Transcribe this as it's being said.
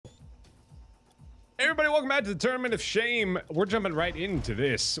Everybody, welcome back to the Tournament of Shame. We're jumping right into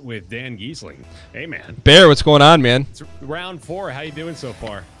this with Dan Giesling. Hey, man. Bear, what's going on, man? It's round 4. How you doing so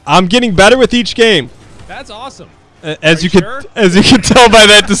far? I'm getting better with each game. That's awesome. As you can tell by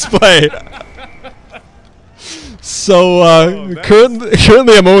that display. So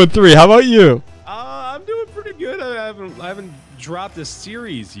currently I'm 0-3. How about you? I'm doing pretty good. I haven't dropped a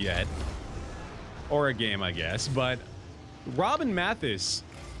series yet, or a game, I guess. But Rob and Mathis,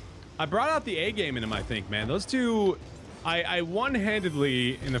 I brought out the A game in him, I think, man. Those two, I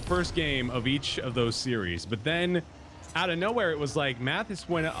one-handedly in the first game of each of those series, but then out of nowhere, it was like Mathis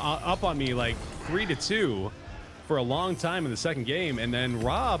went up on me like 3-2 for a long time in the second game, and then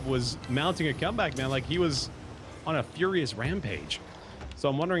Rob was mounting a comeback, man, like he was on a furious rampage. So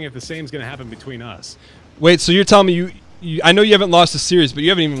I'm wondering if the same is going to happen between us. Wait, so you're telling me you I know you haven't lost a series, but you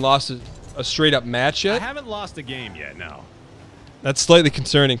haven't even lost a straight-up match yet? I haven't lost a game yet, no. That's slightly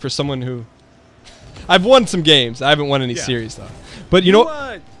concerning for someone who... I've won some games. I haven't won any series, though. But you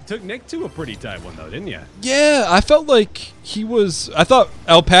know... took Nick to a pretty tight one, though, didn't you? Yeah, I felt like he was... I thought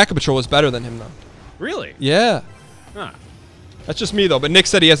Alpaca Patrol was better than him, though. Really? Yeah. Huh. That's just me, though. But Nick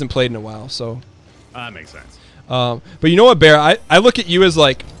said he hasn't played in a while, so... That makes sense. But you know what, Bear? I look at you as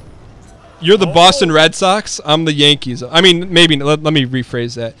like... You're the Boston Red Sox. I'm the Yankees. I mean, maybe... Let me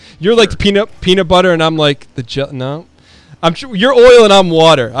rephrase that. You're like the peanut butter, and I'm like the... No? You're oil and I'm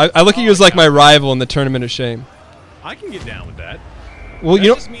water. I look at you as like my rival in the Tournament of Shame. I can get down with that. Well, that you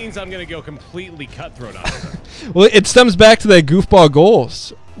know, just means I'm gonna go completely cutthroat on it. Well, it stems back to that goofball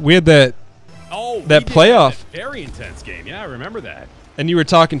goals. We had that. That playoff. That very intense game. Yeah, I remember that. And you were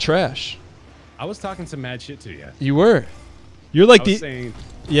talking trash. I was talking some mad shit to you. You were. You're like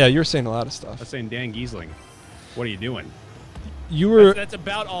Yeah, you were saying a lot of stuff. I was saying, Dan Giesling, what are you doing? You were. That's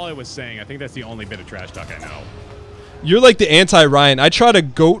about all I was saying. I think that's the only bit of trash talk I know. You're like the anti-Ryan. I try to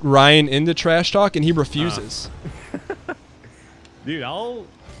goat Ryan into trash talk, and he refuses. Dude,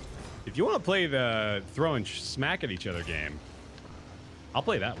 if you want to play the throw and smack at each other game, I'll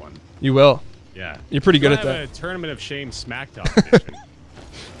play that one. You will. Yeah. You're pretty good at that. A Tournament of Shame smack talk edition.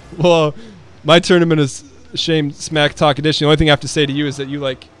 Well, my Tournament of Shame smack talk edition. The only thing I have to say to you is that you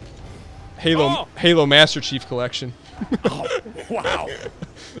like Halo Master Chief Collection. Oh, wow.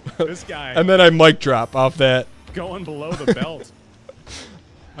 This guy. And then I mic drop off that. Going below the belt.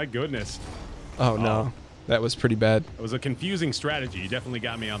 My goodness. Oh, no. That was pretty bad. It was a confusing strategy. You definitely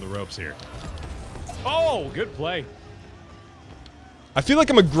got me on the ropes here. Oh, good play. I feel like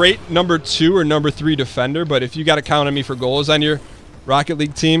I'm a great number 2 or number 3 defender, but if you got to count on me for goals on your Rocket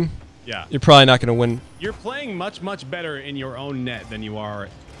League team, you're probably not going to win. You're playing much, much better in your own net than you are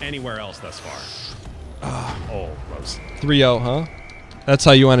anywhere else thus far. Oh, close. 3-0, huh? That's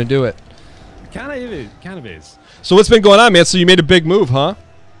how you want to do it. Kind of is. So what's been going on, man? So you made a big move, huh?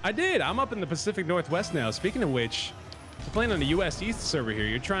 I did. I'm up in the Pacific Northwest now. Speaking of which, we're playing on the U.S. East server here.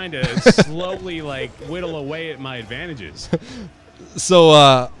 You're trying to slowly, like, whittle away at my advantages. So,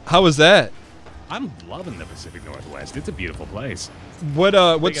 how was that? I'm loving the Pacific Northwest. It's a beautiful place.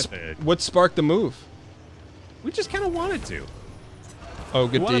 What sparked the move? We just kind of wanted to. Oh,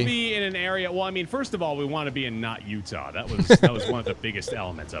 good. We want to be in an area. Well, I mean, first of all, we want to be in not Utah. That was one of the biggest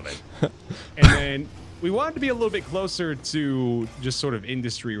elements of it. And then we wanted to be a little bit closer to just sort of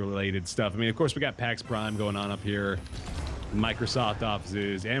industry-related stuff. I mean, of course, we got PAX Prime going on up here, Microsoft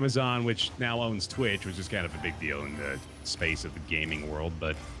offices, Amazon, which now owns Twitch, which is kind of a big deal in the space of the gaming world.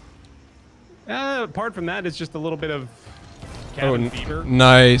 But apart from that, it's just a little bit of cabin fever.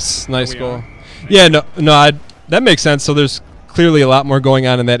 Nice goal. Yeah, that makes sense. So there's clearly a lot more going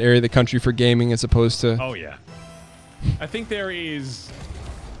on in that area of the country for gaming as opposed to... Oh, yeah. I think there is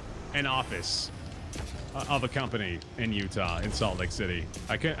an office of a company in Utah, in Salt Lake City.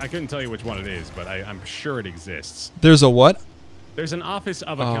 I couldn't tell you which one it is, but I'm sure it exists. There's a what? There's an office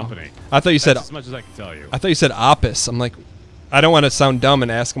of a company. I thought you said... That's as much as I can tell you. I thought you said opus. I'm like, I don't want to sound dumb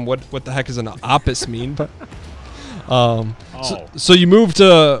and ask him what the heck does an opus mean, but... So you moved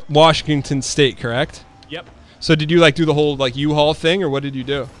to Washington State, correct? Yep. So did you like do the whole like U-Haul thing, or what did you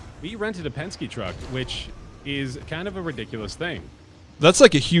do? We rented a Penske truck, which is kind of a ridiculous thing. That's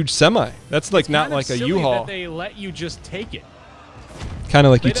like a huge semi. That's like not like a U-Haul. That they let you just take it. Kind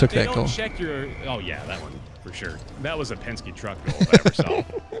of like you took that goal. They don't check your. Oh yeah, that one for sure. That was a Penske truck goal if I ever saw.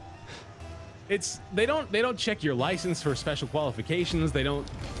 They don't check your license for special qualifications. They don't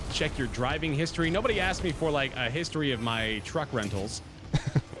check your driving history. Nobody asked me for like a history of my truck rentals.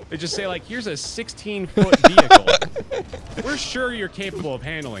 They just say, like, here's a 16-foot vehicle. We're sure you're capable of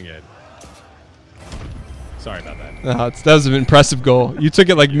handling it. Sorry about that. That was an impressive goal. You took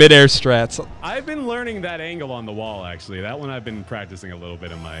it like mid-air strats. I've been learning that angle on the wall, actually. That one I've been practicing a little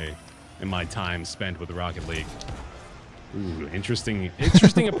bit in my in my time spent with Rocket League. Ooh, interesting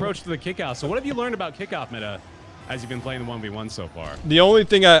approach to the kickoff. So what have you learned about kickoff meta as you've been playing the 1v1 so far? The only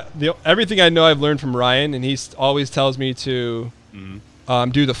thing everything I know I've learned from Ryan, and he always tells me to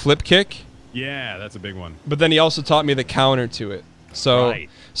do the flip kick. Yeah, that's a big one. But then he also taught me the counter to it. So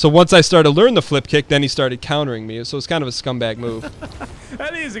so once I started to learn the flip kick, then he started countering me. So it's kind of a scumbag move.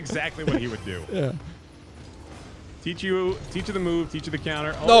 That is exactly what he would do. Yeah. Teach you the move, teach you the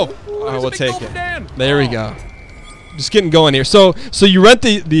counter. Oh, we'll take it. There we go. Just getting going here. So you rent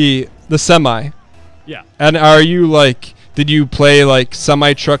the semi. Yeah. And are you like, did you play like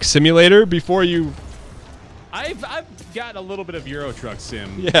semi truck simulator before you? I've got a little bit of Euro Truck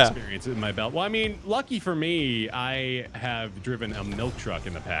Sim Yeah. experience in my belt. Well, I mean, lucky for me, I have driven a milk truck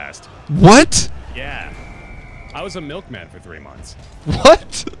in the past. What? Yeah. I was a milkman for 3 months.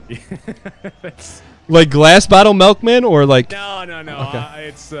 What? That's, Like glass bottle milkman or like? no. Okay.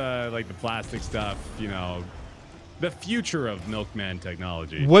 It's like the plastic stuff, you know, the future of milkman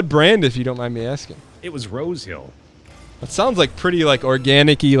technology. What brand, if you don't mind me asking? It was Rose Hill. That sounds like pretty like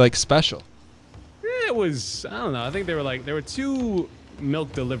organic-y, like special. It was, I don't know. I think there were 2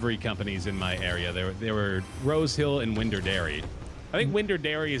 milk delivery companies in my area. There were Rose Hill and Winder Dairy. I think Winder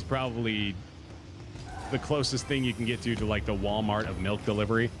Dairy is probably the closest thing you can get to like the Walmart of milk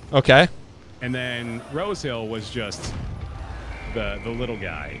delivery. Okay. And then Rose Hill was just the little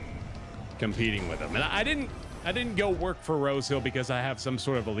guy competing with him. And I didn't go work for Rose Hill because I have some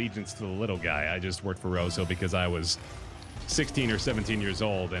sort of allegiance to the little guy. I just worked for Rose Hill because I was 16 or 17 years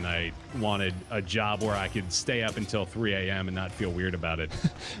old and I wanted a job where I could stay up until 3 a.m. and not feel weird about it.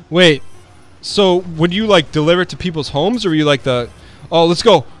 Wait, so would you like deliver it to people's homes, or were you like the, oh, let's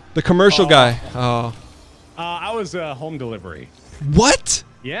go, the commercial guy? Oh. I was home delivery. What?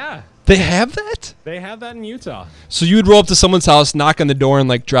 Yeah. They have that? They have that in Utah. So you would roll up to someone's house, knock on the door, and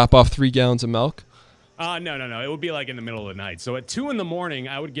like drop off 3 gallons of milk? No. It would be like in the middle of the night. So at 2 in the morning,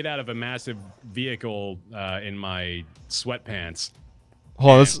 I would get out of a massive vehicle in my sweatpants.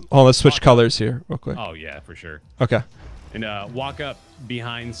 Hold on, let's switch colors here real quick. Oh, yeah, for sure. Okay. And walk up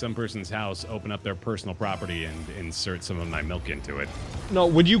behind some person's house, open up their personal property, and insert some of my milk into it. No,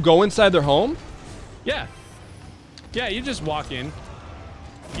 would you go inside their home? Yeah. Yeah, you just walk in.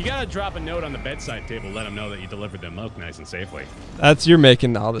 You gotta drop a note on the bedside table, let them know that you delivered them milk nice and safely. You're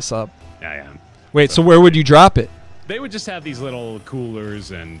making all this up. Yeah, I am. Wait, so where would you drop it? They would just have these little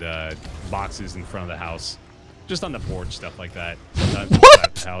coolers and boxes in front of the house. Just on the porch, stuff like that.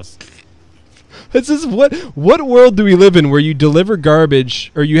 What? The house. This is what world do we live in where you deliver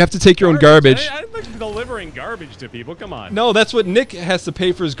garbage, or you have to take your own garbage? I'm not delivering garbage to people. Come on. No, that's what Nick has to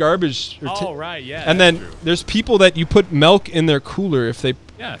pay for his garbage. Oh, right, yeah. And then true. there's people that you put milk in their cooler if they.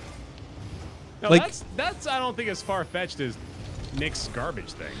 Yeah. No, like, that's I don't think as far fetched as Nick's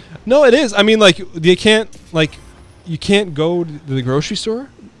garbage thing. No, it is. I mean, like you can't go to the grocery store.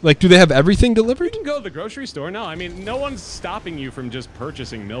 Like, do they have everything delivered? You can go to the grocery store. No, I mean, no one's stopping you from just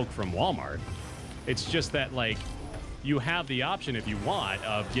purchasing milk from Walmart. It's just that, like, you have the option, if you want,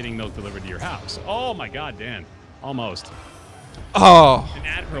 of getting milk delivered to your house. Oh, my God, Dan. Almost. Oh. An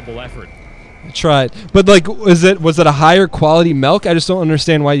admirable effort. I tried. But, like, was it a higher quality milk? I just don't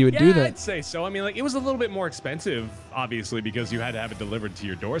understand why you would do that. I'd say so. I mean, like, it was a little bit more expensive, obviously, because you had to have it delivered to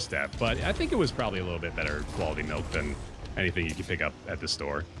your doorstep. But I think it was probably a little bit better quality milk than anything you could pick up at the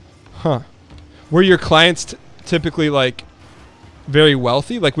store. Huh. Were your clients typically, like, very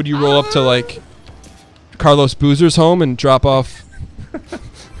wealthy? Like, would you roll up to, like, Carlos Boozer's home and drop off?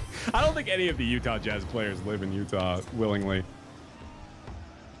 I don't think any of the Utah Jazz players live in Utah willingly.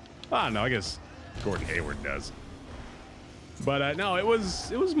 I don't know. I guess Gordon Hayward does. But no, it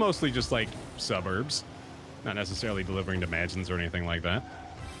was mostly just like suburbs, not necessarily delivering to mansions or anything like that.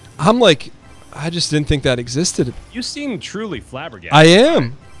 I'm like, I just didn't think that existed. You seem truly flabbergasted. I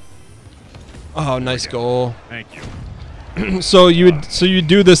am. Oh, nice goal. Thank you. So you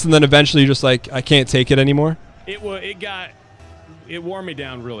do this and then eventually you're just like, I can't take it anymore? It wore me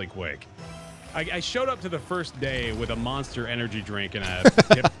down really quick. I showed up to the first day with a Monster energy drink and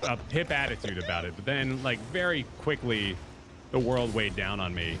a hip attitude about it, but then like very quickly the world weighed down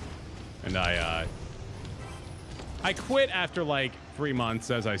on me, and I quit after like 3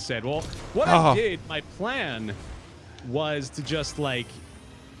 months, as I said. Well, what I did, my plan was to just like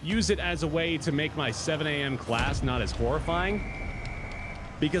use it as a way to make my 7 a.m. class not as horrifying,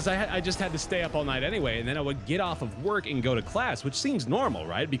 because I just had to stay up all night anyway, and then I would get off of work and go to class, which seems normal,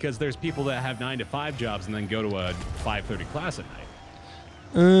 right? Because there's people that have 9-to-5 jobs and then go to a 5:30 class at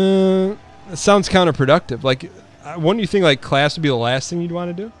night. It sounds counterproductive. Like, wouldn't you think like class would be the last thing you'd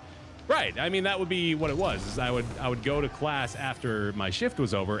want to do? Right. I mean, that would be what it was. Is I would go to class after my shift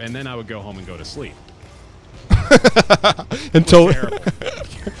was over, and then I would go home and go to sleep. and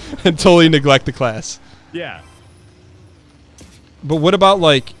totally neglect the class. Yeah. But what about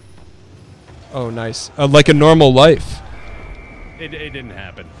like? Oh, nice. Like a normal life. It didn't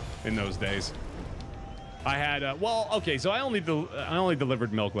happen in those days. I had well, okay, so I only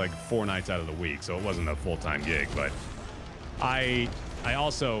delivered milk like 4 nights out of the week, so it wasn't a full-time gig. But I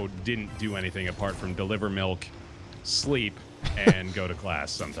also didn't do anything apart from deliver milk, sleep, and go to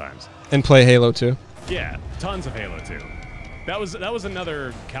class sometimes. And play Halo 2. Yeah, tons of Halo 2. That was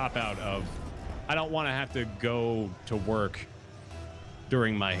another cop-out of I don't want to have to go to work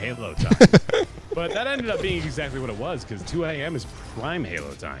during my Halo time. But that ended up being exactly what it was, because 2 a.m. is prime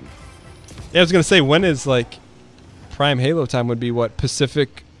Halo time. Yeah, I was going to say, when is like prime Halo time would be what,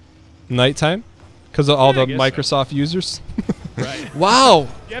 Pacific nighttime? Because of all the Microsoft users? Right. Wow.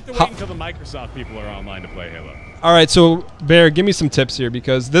 You have to wait until the Microsoft people are online to play Halo. All right, so Bear, give me some tips here,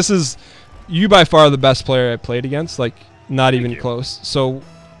 because this is, you by far the best player I played against, like not even close. So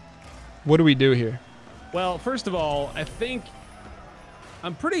what do we do here? Well, first of all,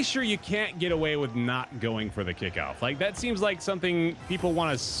 I'm pretty sure you can't get away with not going for the kickoff. Like, that seems like something people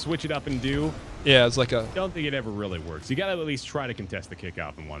want to switch it up and do. Yeah, it's like a... Don't think it ever really works. You got to at least try to contest the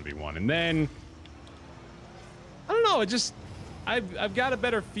kickoff in 1v1. And then, I don't know, I've got a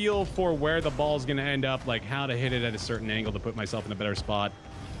better feel for where the ball's going to end up, like how to hit it at a certain angle to put myself in a better spot.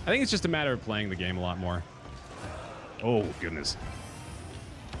 I think it's just a matter of playing the game a lot more. Oh, goodness.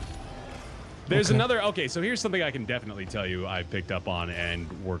 There's another, okay, so here's something I can definitely tell you I picked up on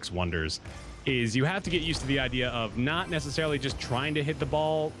and works wonders, is you have to get used to the idea of not necessarily just trying to hit the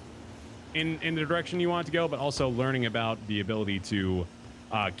ball in the direction you want it to go, but also learning about the ability to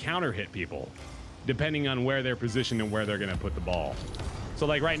counter hit people, depending on where they're positioned and where they're going to put the ball. So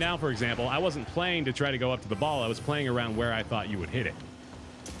like right now, for example, I wasn't playing to try to go up to the ball, I was playing around where I thought you would hit it.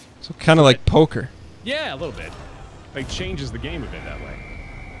 So kind of like poker. Yeah, a little bit. Like changes the game a bit that way.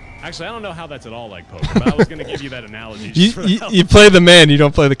 Actually, I don't know how that's at all like poker, but I was going to give you that analogy. You play the man, you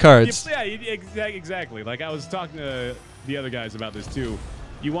don't play the cards. Yeah, exactly. Like I was talking to the other guys about this too.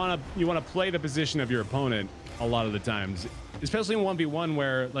 You want to play the position of your opponent a lot of the times, especially in 1v1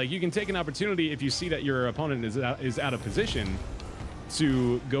 where like you can take an opportunity if you see that your opponent is out of position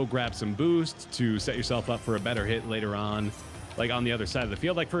to go grab some boost to set yourself up for a better hit later on, like on the other side of the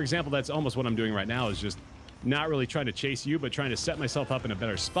field. Like for example, that's almost what I'm doing right now, is just not really trying to chase you, but trying to set myself up in a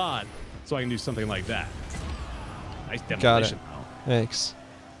better spot so I can do something like that. Nice demolition. Got it. Thanks.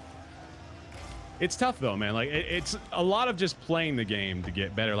 It's tough though, man. Like it's a lot of just playing the game to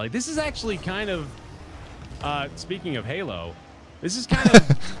get better. Like this is actually kind of, speaking of Halo, this is kind of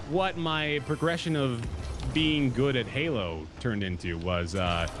what my progression of being good at Halo turned into. Was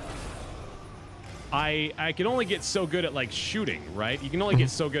I could only get so good at like shooting, right? You can only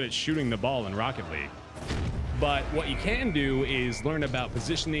get so good at shooting the ball in Rocket League. But what you can do is learn about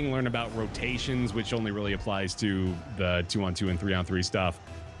positioning, learn about rotations, which only really applies to the 2-on-2 and 3-on-3 stuff.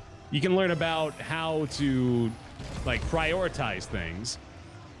 You can learn about how to like prioritize things,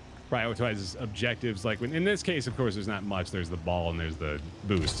 prioritize objectives. Like in this case, of course, there's not much. There's the ball and there's the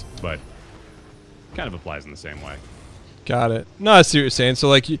boost, but kind of applies in the same way. Got it. No, I see what you're saying. So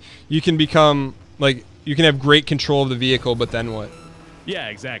like you can become like, you can have great control of the vehicle, but then what? Yeah,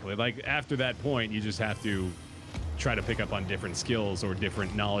 exactly. Like after that point, you just have to try to pick up on different skills or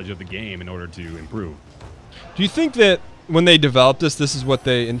different knowledge of the game in order to improve. Do you think that when they developed this is what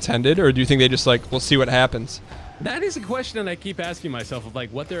they intended, or do you think they just like, we'll see what happens? That is a question that I keep asking myself, of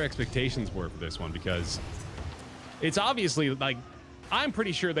like what their expectations were for this one, because it's obviously like, I'm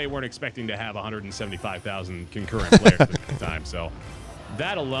pretty sure they weren't expecting to have 175,000 concurrent players at the time. So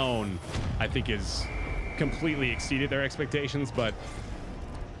that alone, I think, is completely exceeded their expectations. But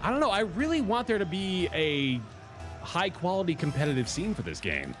I don't know. I really want there to be a high-quality competitive scene for this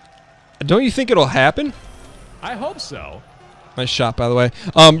game. Don't you think it'll happen? I hope so. Nice shot, by the way.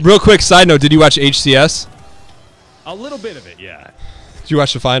 Real quick side note, did you watch HCS? A little bit of it, yeah. Did you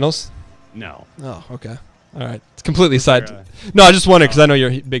watch the finals? No. Oh, okay. All right. It's completely side. No, I just wondered because I know you're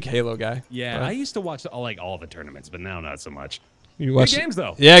a big Halo guy. Yeah, I used to watch all the tournaments, but now not so much. You watch good games,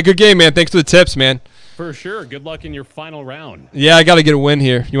 though. Yeah, good game, man. Thanks for the tips, man. For sure. Good luck in your final round. Yeah, I got to get a win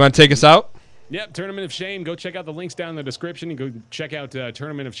here. You want to take us out? Yep, Tournament of Shame. Go check out the links down in the description. And go check out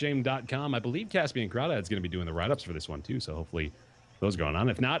tournamentofshame.com. I believe Caspian Crawdad's going to be doing the write-ups for this one, too, so hopefully those are going on.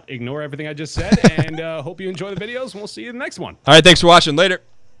 If not, ignore everything I just said, and hope you enjoy the videos, and we'll see you in the next one. All right, thanks for watching. Later.